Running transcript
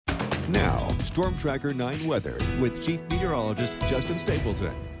Now, Storm Tracker 9 weather with Chief Meteorologist Justin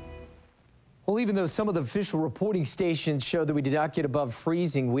Stapleton. Well, even though some of the official reporting stations showed that we did not get above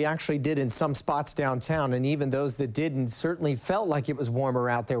freezing, we actually did in some spots downtown, and even those that didn't certainly felt like it was warmer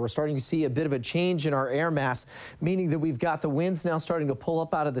out there. We're starting to see a bit of a change in our air mass, meaning that we've got the winds now starting to pull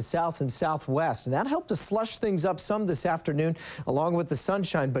up out of the south and southwest, and that helped to slush things up some this afternoon along with the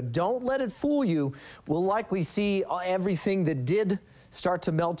sunshine. But don't let it fool you. We'll likely see everything that did start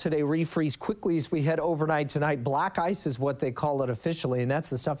to melt today refreeze quickly as we head overnight tonight. Black ice is what they call it officially, and that's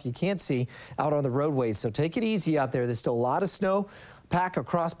the stuff you can't see out on the roadways. So take it easy out there. There's still a lot of snow pack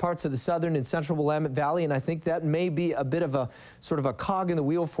across parts of the southern and central Willamette Valley, and I think that may be a bit of a sort of a cog in the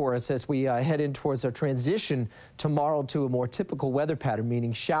wheel for us as we head in towards our transition tomorrow to a more typical weather pattern,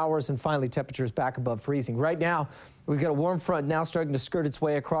 meaning showers and finally temperatures back above freezing. Right now, we've got a warm front now starting to skirt its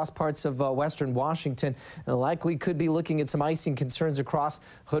way across parts of western Washington, and likely could be looking at some icing concerns across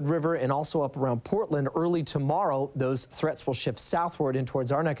Hood River and also up around Portland early tomorrow. Those threats will shift southward in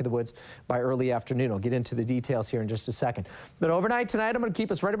towards our neck of the woods by early afternoon. I'll get into the details here in just a second. But overnight tonight, I'm going to keep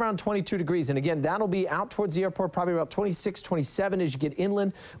us right around 22 degrees. And again, that'll be out towards the airport, probably about 26, 27 as you get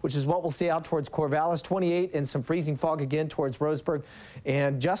inland, which is what we'll see out towards Corvallis, 28, and some freezing fog again towards Roseburg,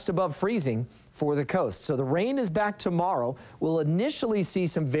 and just above freezing for the coast. So the rain is back tomorrow. We'll initially see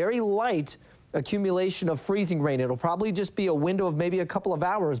some very light accumulation of freezing rain. It'll probably just be a window of maybe a couple of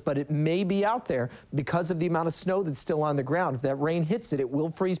hours, but it may be out there because of the amount of snow that's still on the ground. If that rain hits it, it will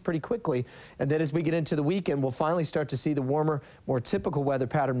freeze pretty quickly. And then as we get into the weekend, we'll finally start to see the warmer, more typical weather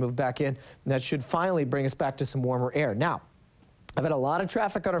pattern move back in. And that should finally bring us back to some warmer air. Now, I've had a lot of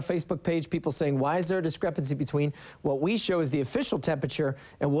traffic on our Facebook page, people saying, why is there a discrepancy between what we show as the official temperature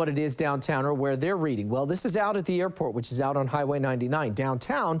and what it is downtown or where they're reading? Well, this is out at the airport, which is out on Highway 99.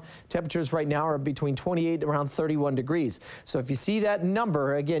 Downtown, temperatures right now are between 28 and around 31 degrees. So if you see that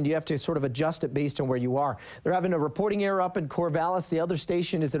number, again, you have to sort of adjust it based on where you are. They're having a reporting error up in Corvallis. The other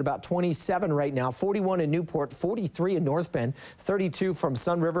station is at about 27 right now, 41 in Newport, 43 in North Bend, 32 from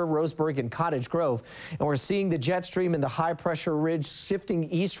Sun River, Roseburg, and Cottage Grove. And we're seeing the jet stream and the high pressure ridge shifting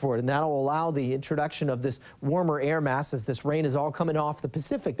eastward, and that'll allow the introduction of this warmer air mass as this rain is all coming off the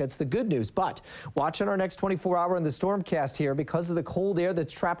Pacific. That's the good news. But watching our next 24-hour in the stormcast here, because of the cold air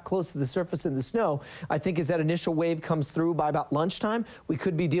that's trapped close to the surface in the snow, I think as that initial wave comes through by about lunchtime, we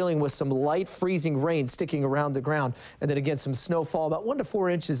could be dealing with some light freezing rain sticking around the ground, and then again some snowfall about 1 to 4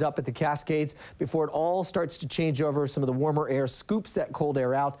 inches up at the Cascades before it all starts to change over. Some of the warmer air scoops that cold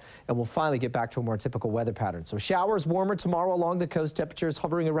air out, and we'll finally get back to a more typical weather pattern. So showers warmer tomorrow along the coast. Temperatures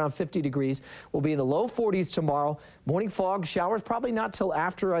hovering around 50 degrees. We'll be in the low 40s tomorrow. Morning fog, showers probably not till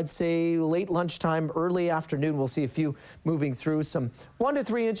after, I'd say, late lunchtime, early afternoon. We'll see a few moving through. Some 1 to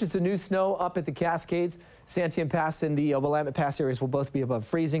 3 inches of new snow up at the Cascades. Santiam Pass and the Willamette Pass areas will both be above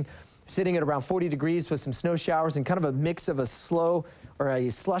freezing. Sitting at around 40 degrees with some snow showers and kind of a mix of a slow or a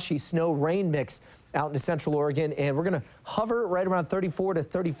slushy snow rain mix out into central Oregon. And we're going to hover right around 34 to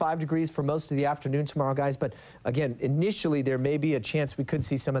 35 degrees for most of the afternoon tomorrow, guys. But again, initially there may be a chance we could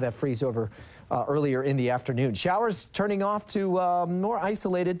see some of that freeze over earlier in the afternoon. Showers turning off to more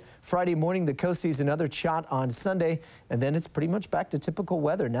isolated Friday morning. The coast sees another shot on Sunday, and then it's pretty much back to typical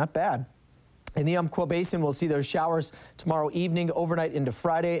weather. Not bad. In the Umpqua Basin, we'll see those showers tomorrow evening, overnight into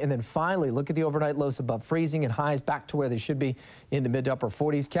Friday, and then finally look at the overnight lows above freezing and highs back to where they should be in the mid to upper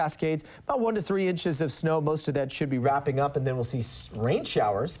 40s. Cascades, about 1 to 3 inches of snow. Most of that should be wrapping up, and then we'll see rain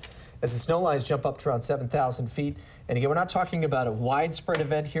showers as the snow lines jump up to around 7,000 feet. And again, we're not talking about a widespread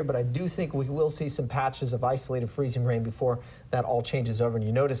event here, but I do think we will see some patches of isolated freezing rain before that all changes over. And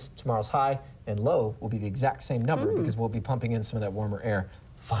you notice tomorrow's high and low will be the exact same number because we'll be pumping in some of that warmer air.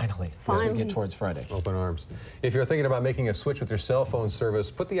 Finally, as we get towards Friday. Open arms. If you're thinking about making a switch with your cell phone service,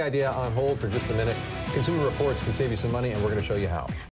 put the idea on hold for just a minute. Consumer Reports can save you some money, and we're going to show you how.